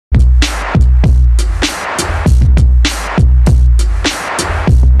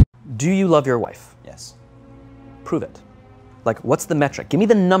Do you love your wife? Yes. Prove it. Like, what's the metric? Give me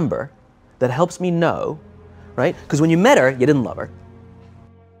the number that helps me know, right? Because when you met her, you didn't love her.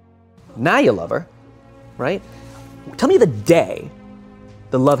 Now you love her, right? Tell me the day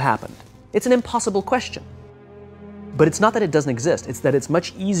the love happened. It's an impossible question. But it's not that it doesn't exist, it's that it's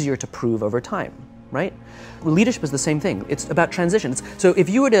much easier to prove over time, right? Leadership is the same thing. It's about transitions. So if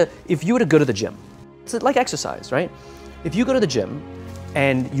you were to go to the gym, it's like exercise, right? If you go to the gym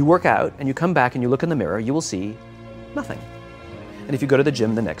and you work out and you come back and you look in the mirror, you will see nothing. And if you go to the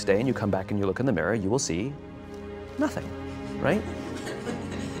gym the next day and you come back and you look in the mirror, you will see nothing, right?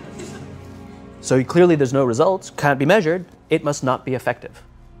 So clearly there's no results, can't be measured, it must not be effective.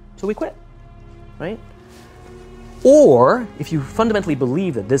 So we quit, right? Or if you fundamentally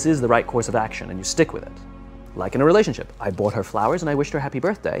believe that this is the right course of action and you stick with it, like in a relationship, I bought her flowers and I wished her happy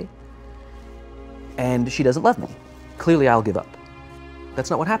birthday, and she doesn't love me. Clearly I'll give up. That's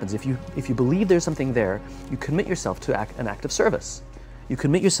not what happens. If you believe there's something there, you commit yourself to an act of service. You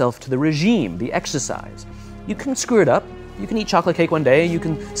commit yourself to the regime, the exercise. You can screw it up. You can eat chocolate cake one day. You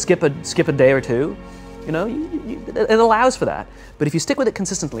can skip a day or two. You know, it allows for that. But if you stick with it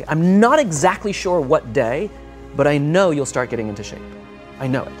consistently, I'm not exactly sure what day, but I know you'll start getting into shape. I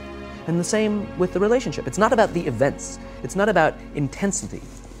know it. And the same with the relationship. It's not about the events. It's not about intensity.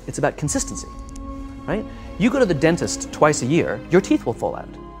 It's about consistency, right? You go to the dentist twice a year, your teeth will fall out.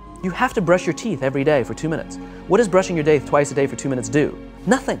 You have to brush your teeth every day for 2 minutes. What does brushing your teeth twice a day for 2 minutes do?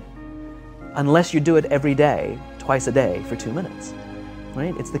 Nothing. Unless you do it every day, twice a day for 2 minutes,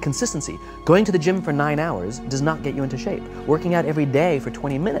 right? It's the consistency. Going to the gym for 9 hours does not get you into shape. Working out every day for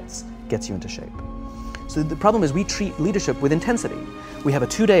 20 minutes gets you into shape. So the problem is we treat leadership with intensity. We have a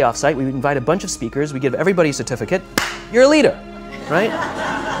 2-day offsite, we invite a bunch of speakers, we give everybody a certificate, you're a leader, right?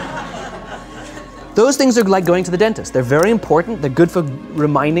 Those things are like going to the dentist. They're very important, they're good for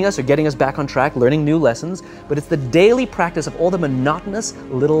reminding us or getting us back on track, learning new lessons, but it's the daily practice of all the monotonous,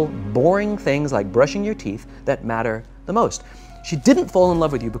 little, boring things like brushing your teeth that matter the most. She didn't fall in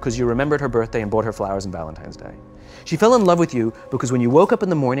love with you because you remembered her birthday and bought her flowers on Valentine's Day. She fell in love with you because when you woke up in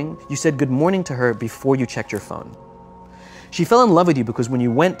the morning, you said good morning to her before you checked your phone. She fell in love with you because when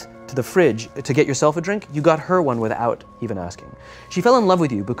you went to the fridge to get yourself a drink, you got her one without even asking. She fell in love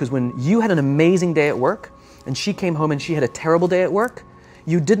with you because when you had an amazing day at work and she came home and she had a terrible day at work,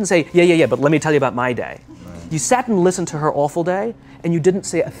 you didn't say, yeah, but let me tell you about my day. Right. You sat and listened to her awful day and you didn't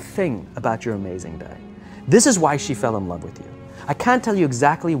say a thing about your amazing day. This is why she fell in love with you. I can't tell you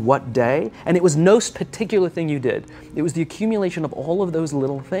exactly what day, and it was no particular thing you did. It was the accumulation of all of those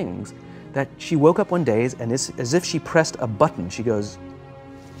little things that she woke up one day and as if she pressed a button, she goes,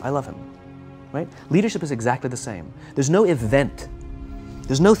 I love him, right? Leadership is exactly the same. There's no event.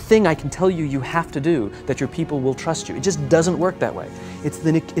 There's no thing I can tell you you have to do that your people will trust you. It just doesn't work that way.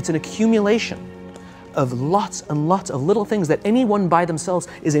 It's an accumulation of lots and lots of little things that anyone by themselves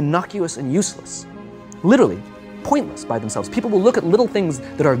is innocuous and useless. Literally, pointless by themselves. People will look at little things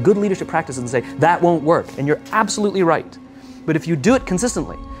that are good leadership practices and say, that won't work, and you're absolutely right. But if you do it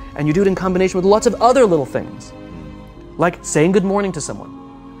consistently, and you do it in combination with lots of other little things, like saying good morning to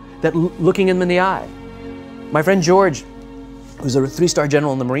someone, that looking them in the eye. My friend George, who's a 3-star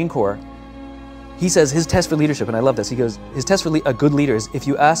general in the Marine Corps, he says his test for leadership, and I love this, he goes, his test for a good leader is if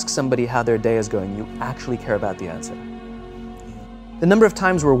you ask somebody how their day is going, you actually care about the answer. The number of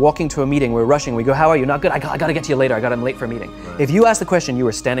times we're walking to a meeting, we're rushing, we go, how are you? Not good, I gotta get to you later, I'm late for a meeting. Right. If you ask the question, you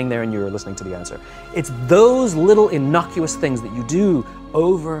were standing there and you were listening to the answer. It's those little innocuous things that you do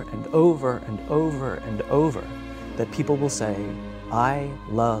over and over and over and over that people will say, I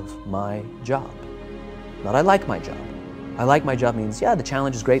love my job. Not I like my job. I like my job means, yeah, the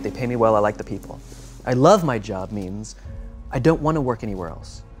challenge is great, they pay me well, I like the people. I love my job means, I don't want to work anywhere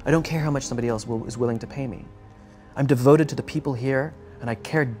else. I don't care how much somebody else is willing to pay me. I'm devoted to the people here, and I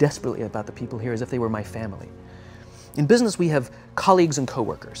care desperately about the people here as if they were my family. In business, we have colleagues and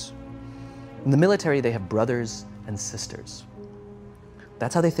coworkers. In the military, they have brothers and sisters.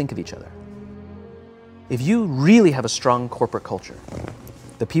 That's how they think of each other. If you really have a strong corporate culture,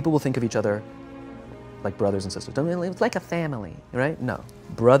 the people will think of each other like brothers and sisters. It's like a family, right? No,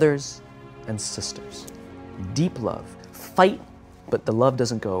 brothers and sisters. Deep love. Fight, but the love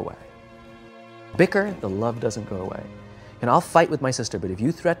doesn't go away. Bicker, the love doesn't go away. And I'll fight with my sister, but if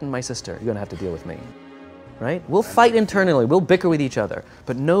you threaten my sister, you're gonna have to deal with me, right? We'll fight internally, we'll bicker with each other,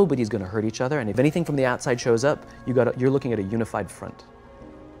 but nobody's gonna hurt each other, and if anything from the outside shows up, you're looking at a unified front.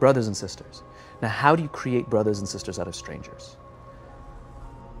 Brothers and sisters. Now, how do you create brothers and sisters out of strangers?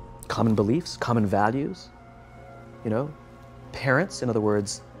 Common beliefs, common values, parents, in other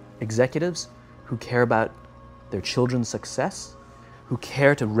words, executives who care about their children's success, who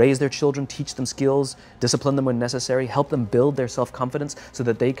care to raise their children, teach them skills, discipline them when necessary, help them build their self-confidence so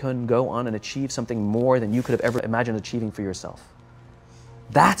that they can go on and achieve something more than you could have ever imagined achieving for yourself.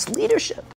 That's leadership.